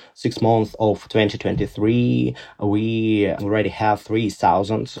for 6 months of 2023, we already have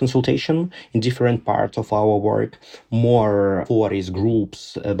 3,000 consultation in different parts of our work, more 40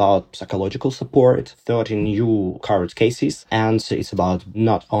 groups about psychological support, 30 new covered cases, and it's about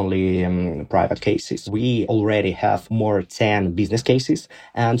not only private cases. We already have more 10 business cases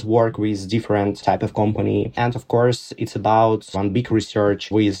and work with different type of company. And of course, it's about one big research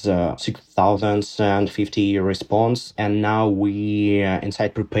with 6,050 response. And now we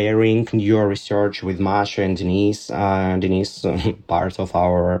inside preparing your research with Masha and Denise. Denise, part of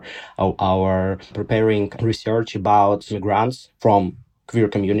our preparing research about migrants from queer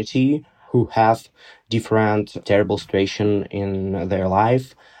community who have different terrible situation in their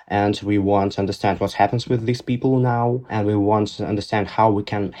life. And we want to understand what happens with these people now. And we want to understand how we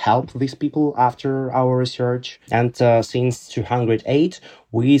can help these people after our research. And since 208,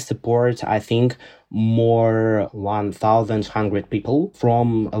 we support, I think, more 1,100 people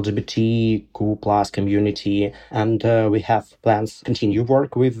from LGBTQ plus community. And we have plans to continue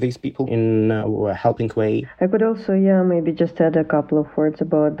work with these people in a helping way. I could also, maybe just add a couple of words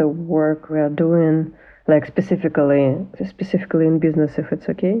about the work we are doing, like specifically in business, if it's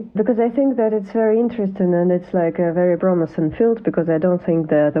okay. Because I think that it's very interesting and it's like a very promising field, because I don't think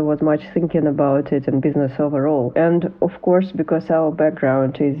that there was much thinking about it in business overall. And of course, because our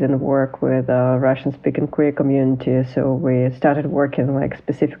background is in work with Russian-speaking queer community, so we started working like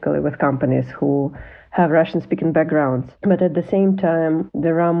specifically with companies who have Russian-speaking backgrounds. But at the same time,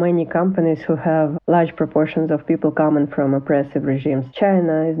 there are many companies who have large proportions of people coming from oppressive regimes.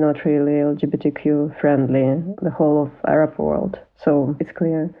 China is not really LGBTQ friendly, the whole of Arab world. So it's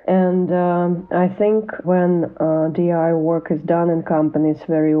clear. And I think when DI work is done in companies,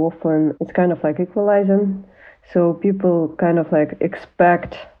 very often it's kind of like equalizing. So people kind of like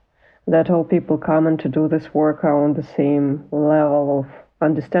expect that all people coming to do this work are on the same level of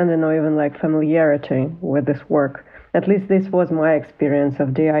understanding or even like familiarity with this work. At least this was my experience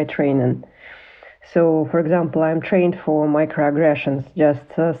of DI training. So, for example, I'm trained for microaggressions, just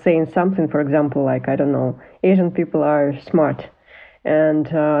saying something, for example, like, I don't know, Asian people are smart. And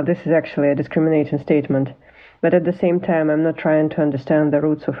this is actually a discriminating statement. But at the same time, I'm not trying to understand the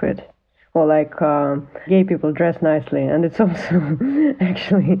roots of it. Or like gay people dress nicely, and it's also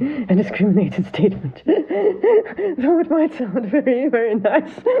actually a discriminated statement. Though it might sound very, very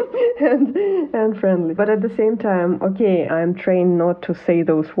nice and friendly. But at the same time, okay, I'm trained not to say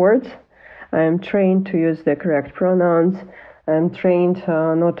those words. I'm trained to use the correct pronouns. I'm trained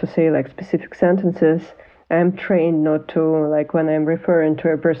not to say like specific sentences. I'm trained not to, like when I'm referring to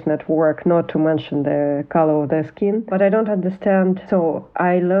a person at work, not to mention the color of their skin. But I don't understand. So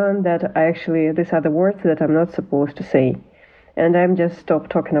I learned that these are the words that I'm not supposed to say. And I'm just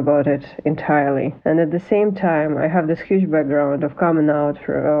stopped talking about it entirely. And at the same time, I have this huge background of coming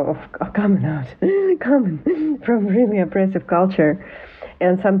from really oppressive culture.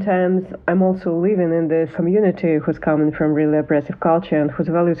 And sometimes I'm also living in this community who's coming from really oppressive culture and whose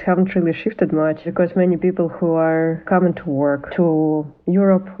values haven't really shifted much, because many people who are coming to work to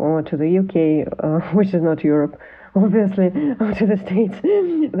Europe or to the UK, which is not Europe, obviously, or to the States,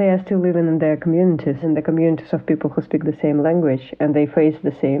 they are still living in their communities, in the communities of people who speak the same language, and they face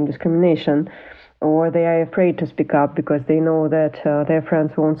the same discrimination. Or they are afraid to speak up because they know that their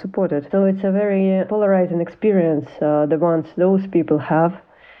friends won't support it. So it's a very polarizing experience, the ones those people have.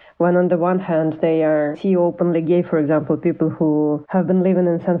 When on the one hand they are openly gay, for example, people who have been living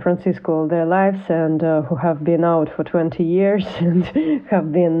in San Francisco all their lives and who have been out for 20 years and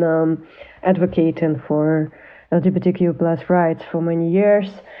have been advocating for LGBTQ plus rights for many years.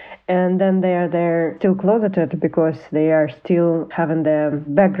 And then they're still closeted because they are still having their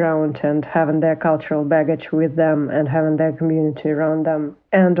background and having their cultural baggage with them and having their community around them.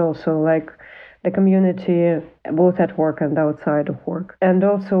 And also like the community both at work and outside of work. And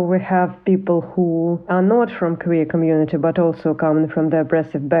also we have people who are not from queer community but also coming from the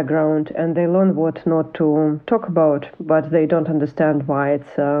oppressive background, and they learn what not to talk about, but they don't understand why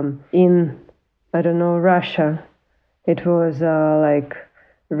it's in, I don't know, Russia. It was like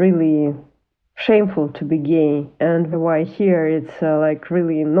really shameful to be gay, and why here it's like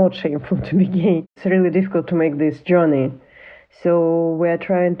really not shameful to be gay. It's really difficult to make this journey. So we're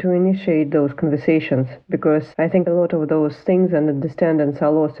trying to initiate those conversations, because I think a lot of those things and understandings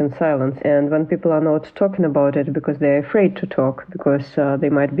are lost in silence. And when people are not talking about it because they're afraid to talk, because they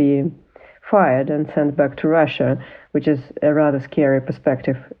might be fired and sent back to Russia, which is a rather scary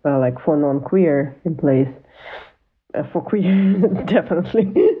perspective, like for non-queer in place. For queer,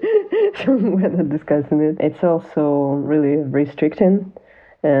 definitely. So we're not discussing it. It's also really restricting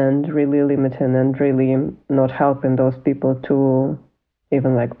and really limiting and really not helping those people to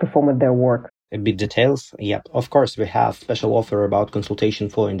even like perform at their work. A bit details. Yep, of course, we have special offer about consultation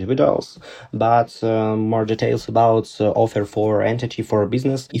for individuals, but more details about offer for entity for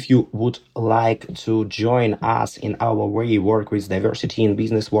business. If you would like to join us in our way, work with diversity in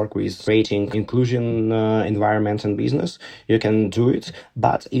business, work with creating inclusion environment in business, you can do it.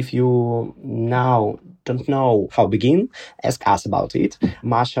 But if you now don't know how begin, ask us about it.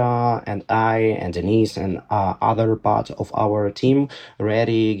 Masha and I and Denise and other part of our team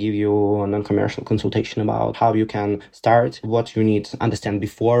ready give you a non-commercial consultation about how you can start, what you need to understand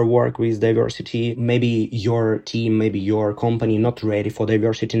before work with diversity. Maybe your team, maybe your company not ready for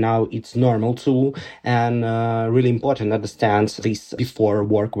diversity now. It's normal too, and really important to understand this before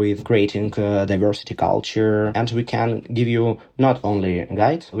work with creating diversity culture. And we can give you not only a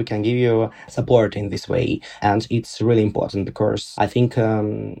guide, we can give you support in this way. And it's really important because I think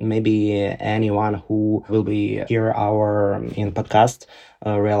maybe anyone who will be here our in podcast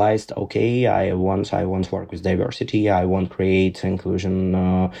realized, okay, I want to work with diversity. I want create inclusion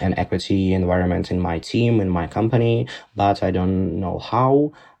and equity environment in my team, in my company, but I don't know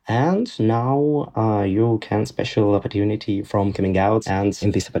how. And now you can special opportunity from coming out, and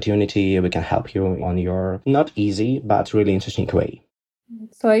in this opportunity we can help you on your not easy but really interesting way.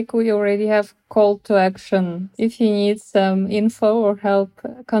 It's like we already have call to action. If you need some info or help,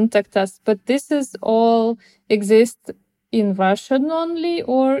 contact us. But this is all exist in Russian only,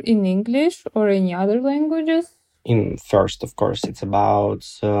 or in English, or any other languages? In first, of course, it's about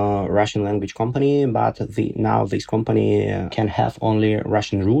Russian language company, but now this company can have only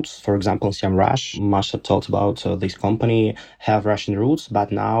Russian roots. For example, SEMrush, Masha talked about this company have Russian roots,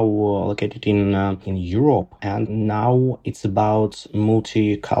 but now located in Europe. And now it's about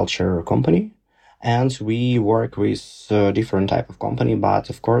multicultural company. And we work with different type of company, but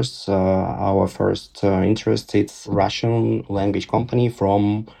of course, our first interest is Russian language company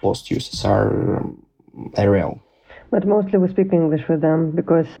from post-USSR area. But mostly we speak English with them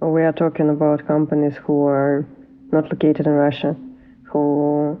because we are talking about companies who are not located in Russia,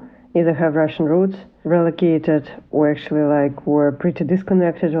 who either have Russian roots, relocated, or actually like were pretty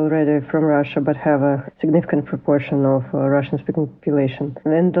disconnected already from Russia, but have a significant proportion of Russian-speaking population.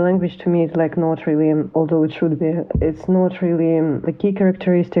 And the language to me is like not really, although it should be, it's not really the key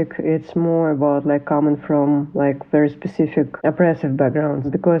characteristic. It's more about like coming from like very specific oppressive backgrounds,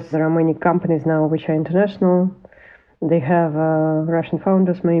 because there are many companies now which are international. They have Russian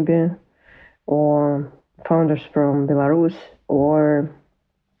founders maybe, or founders from Belarus, or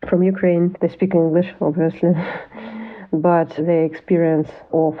from Ukraine. They speak English, obviously, but they experience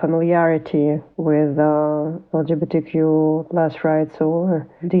or familiarity with LGBTQ plus rights or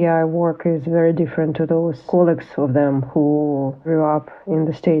DI work is very different to those colleagues of them who grew up in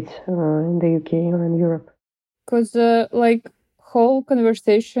the States, in the UK, or in Europe. Because like whole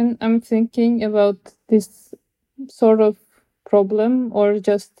conversation, I'm thinking about this sort of problem or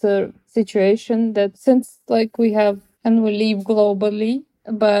just a situation that since like we have and we live globally,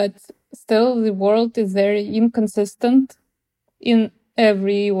 but still the world is very inconsistent in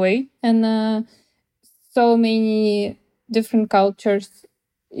every way, and so many different cultures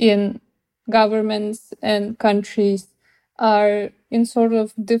in governments and countries are in sort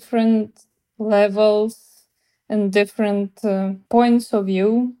of different levels and different points of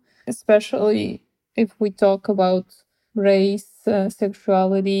view, especially if we talk about race,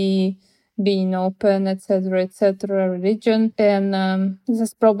 sexuality, being open, etc., religion. And this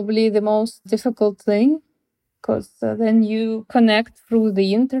is probably the most difficult thing, because then you connect through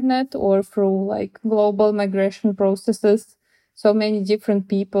the internet or through like global migration processes. So many different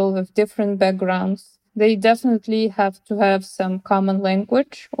people with different backgrounds. They definitely have to have some common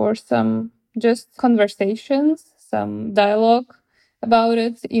language or some just conversations, some dialogue about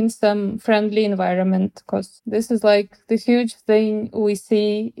it in some friendly environment, because this is like the huge thing we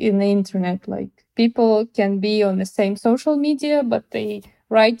see in the internet. Like people can be on the same social media, but they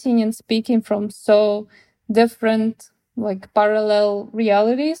writing and speaking from so different like parallel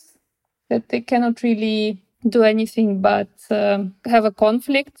realities that they cannot really do anything but have a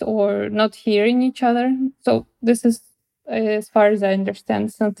conflict or not hearing each other. So this is, as far as I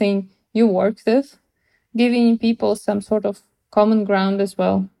understand, something you work with, giving people some sort of common ground as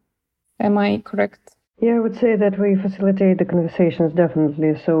well. Am I correct? Yeah, I would say that we facilitate the conversations,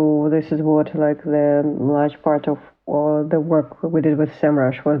 definitely. So this is what like the large part of the work we did with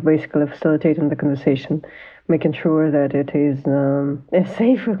SEMrush was basically facilitating the conversation, making sure that it is a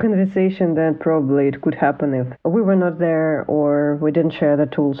safer conversation than probably it could happen if we were not there or we didn't share the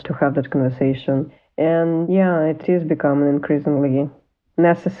tools to have that conversation. And yeah, it is becoming increasingly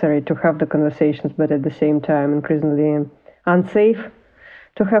necessary to have the conversations, but at the same time increasingly unsafe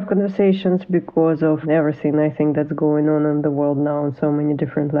to have conversations because of everything I think that's going on in the world now on so many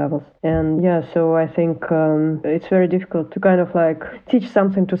different levels. And yeah, so I think it's very difficult to kind of like teach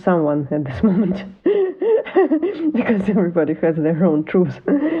something to someone at this moment because everybody has their own truth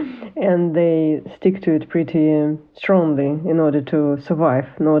and they stick to it pretty strongly in order to survive,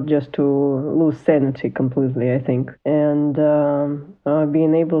 not just to lose sanity completely, I think. And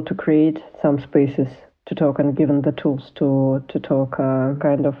being able to create some spaces to talk and given the tools to talk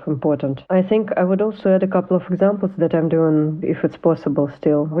kind of important. I think I would also add a couple of examples that I'm doing, if it's possible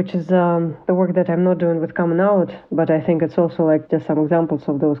still, which is the work that I'm not doing with Coming Out, but I think it's also like just some examples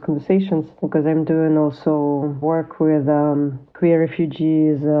of those conversations, because I'm doing also work with queer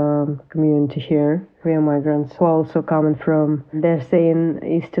refugees community here, queer migrants who are also coming from, they're saying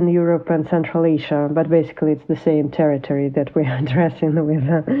Eastern Europe and Central Asia, but basically it's the same territory that we are addressing with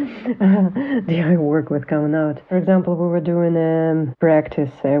the work with Coming Out. For example, we were doing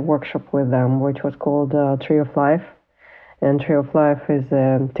a workshop with them, which was called Tree of Life. And Tree of Life is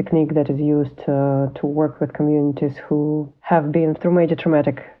a technique that is used to work with communities who have been through major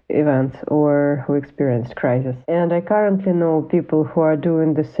traumatic events or who experienced crisis. And I currently know people who are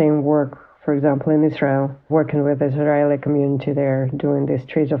doing the same work, for example, in Israel, working with the Israeli community there, doing this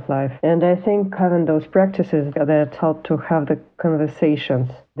Trees of Life. And I think having those practices that help to have the conversations,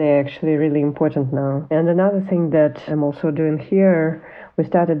 they're actually really important now. And another thing that I'm also doing here, we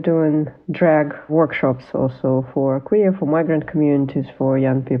started doing drag workshops also for queer, for migrant communities, for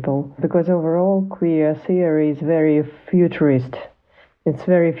young people. Because overall, queer theory is very futurist. It's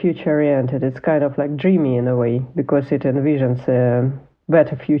very future-oriented. It's kind of like dreamy in a way, because it envisions a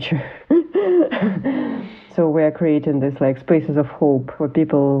better future. So we are creating this like spaces of hope for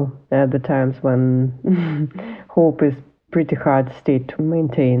people at the times when hope is pretty hard state to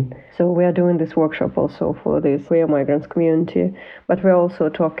maintain. So we are doing this workshop also for this queer migrants community, but we're also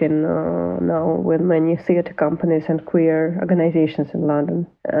talking now with many theatre companies and queer organizations in London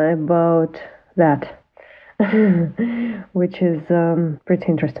about that, which is pretty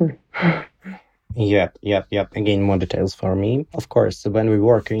interesting. Yep. Again, more details for me. Of course, when we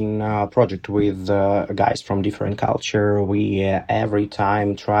work in a project with guys from different culture, we every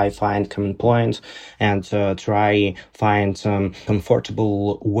time try find common points and try find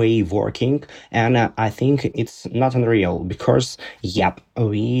comfortable way working. And I think it's not unreal because,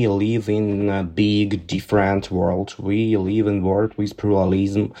 we live in a big, different world. We live in a world with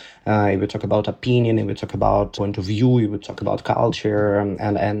pluralism. If we talk about opinion, if we talk about point of view, if we talk about culture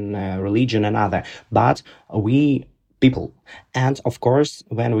and religion and other. But we people. And of course,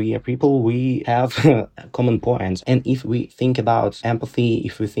 when we are people, we have common points. And if we think about empathy,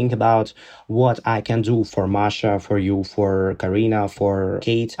 if we think about what I can do for Masha, for you, for Karina, for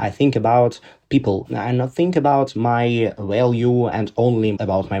Kate, I think about people. I not think about my value and only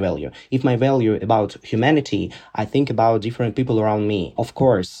about my value. If my value about humanity, I think about different people around me. Of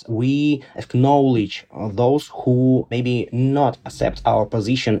course, we acknowledge those who maybe not accept our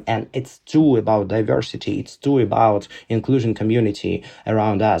position, and it's true about diversity. It's true about inclusion community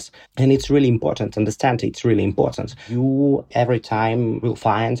around us. And it's really important. Understand it's really important. You every time will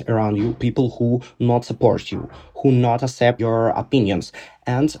find around you people who not support you, who not accept your opinions.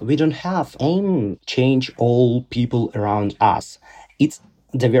 And we don't have aim change all people around us. It's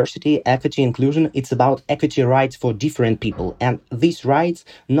diversity, equity, inclusion. It's about equity rights for different people. And these rights,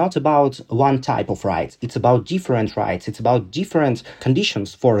 not about one type of rights. It's about different rights. It's about different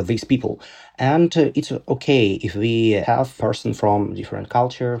conditions for these people. And it's okay if we have person from different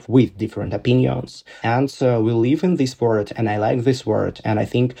culture with different opinions. And we live in this world, and I like this word. And I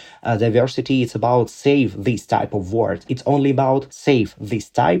think diversity is about save this type of word. It's only about save this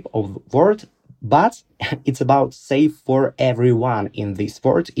type of word, but it's about safe for everyone in this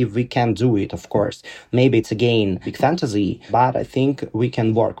world if we can do it, of course. Maybe it's again big fantasy, but I think we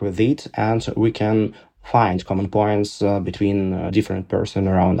can work with it and we can find common points between different person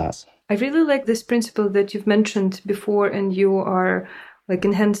around us. I really like this principle that you've mentioned before and you are like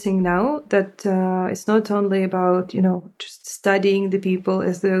enhancing now, that it's not only about, just studying the people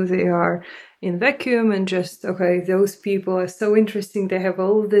as though they are in vacuum and just, okay, those people are so interesting. They have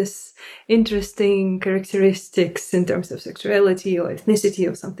all this interesting characteristics in terms of sexuality or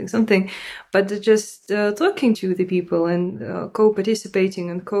ethnicity or something, but just talking to the people and co-participating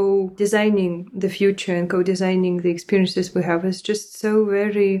and co-designing the future and co-designing the experiences we have is just so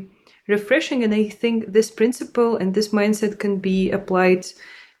very refreshing. And I think this principle and this mindset can be applied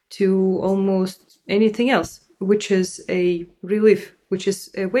to almost anything else, which is a relief, which is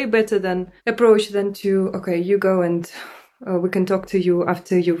a way better than approach than to, okay, you go and we can talk to you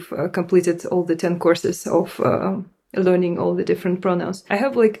after you've completed all the 10 courses of learning all the different pronouns. I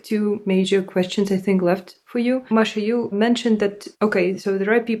have like two major questions, I think, left for you. Masha, you mentioned that, okay, so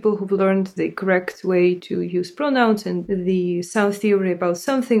there are people who've learned the correct way to use pronouns and the sound theory about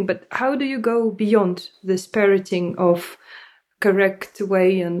something, but how do you go beyond this parroting of correct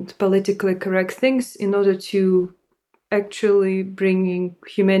way and politically correct things in order to actually bringing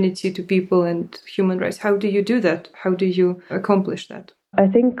humanity to people and human rights? How do you do that? How do you accomplish that? I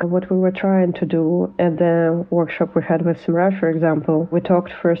think what we were trying to do at the workshop we had with Simra, for example, we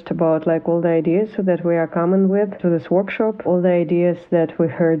talked first about like all the ideas that we are coming with to this workshop, all the ideas that we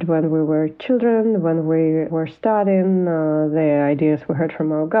heard when we were children, when we were studying, the ideas we heard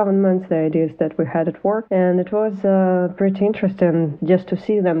from our governments, the ideas that we had at work. And it was pretty interesting just to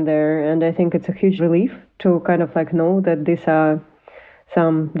see them there. And I think it's a huge relief to kind of like know that these are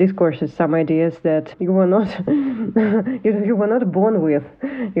some discourses, some ideas that you were not you were not born with.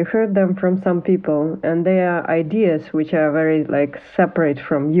 You heard them from some people, and they are ideas which are very like separate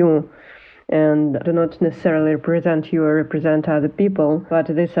from you and do not necessarily represent you or represent other people, but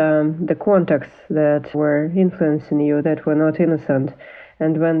these are the contexts that were influencing you, that were not innocent.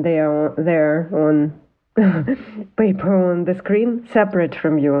 And when they are there on paper on the screen, separate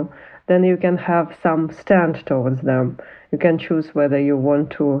from you, then you can have some stand towards them. You can choose whether you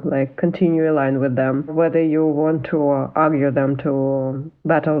want to like continue align with them, whether you want to argue them, to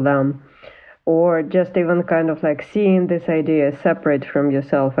battle them, or just even kind of like seeing this idea separate from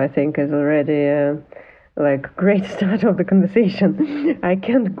yourself, I think is already a like great start of the conversation. I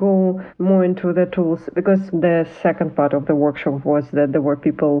can't go more into the tools because the second part of the workshop was that there were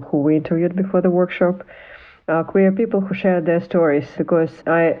people who we interviewed before the workshop, queer people who shared their stories, because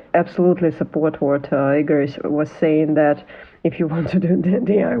I absolutely support what Igor was saying, that if you want to do the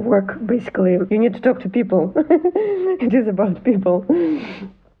DI work, basically, you need to talk to people. It is about people.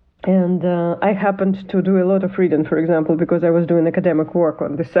 And I happened to do a lot of reading, for example, because I was doing academic work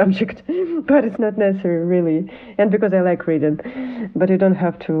on the subject, but it's not necessary, really, and because I like reading, but you don't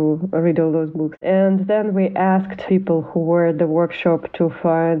have to read all those books. And then we asked people who were at the workshop to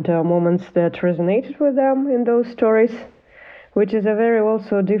find moments that resonated with them in those stories, which is a very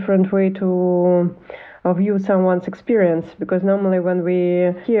also different way to view someone's experience, because normally when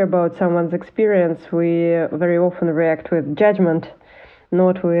we hear about someone's experience, we very often react with judgment,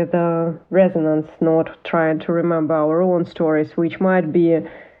 not with resonance, not trying to remember our own stories, which might be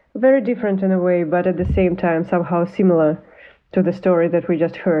very different in a way, but at the same time somehow similar to the story that we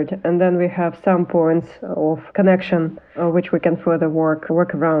just heard. And then we have some points of connection which we can further work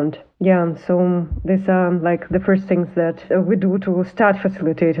around. Yeah, so these are like the first things that we do to start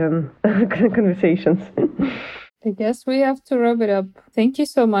facilitating conversations. I guess we have to wrap it up. Thank you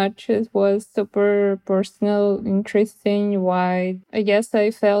so much. It was super personal, interesting, wide. I guess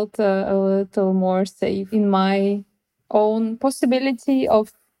I felt a little more safe in my own possibility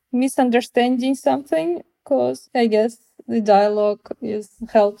of misunderstanding something, because I guess the dialogue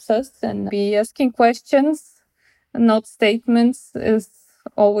helps us, and be asking questions, not statements, is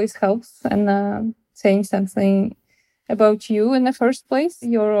always helps, and saying something about you in the first place,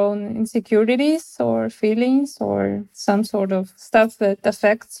 your own insecurities or feelings or some sort of stuff that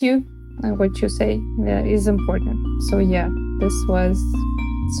affects you, and what you say is important. So yeah, this was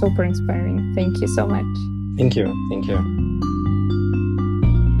super inspiring. Thank you so much. Thank you. Thank you.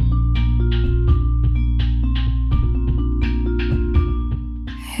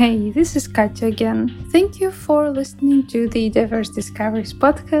 Hey, this is Katya again. Thank you for listening to the Diverse Discoveries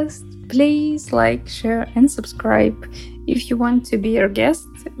podcast. Please like, share, and subscribe. If you want to be our guest,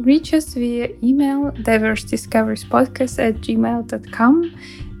 reach us via email diversediscoveriespodcast@gmail.com.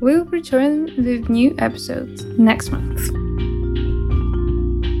 We'll return with new episodes next month.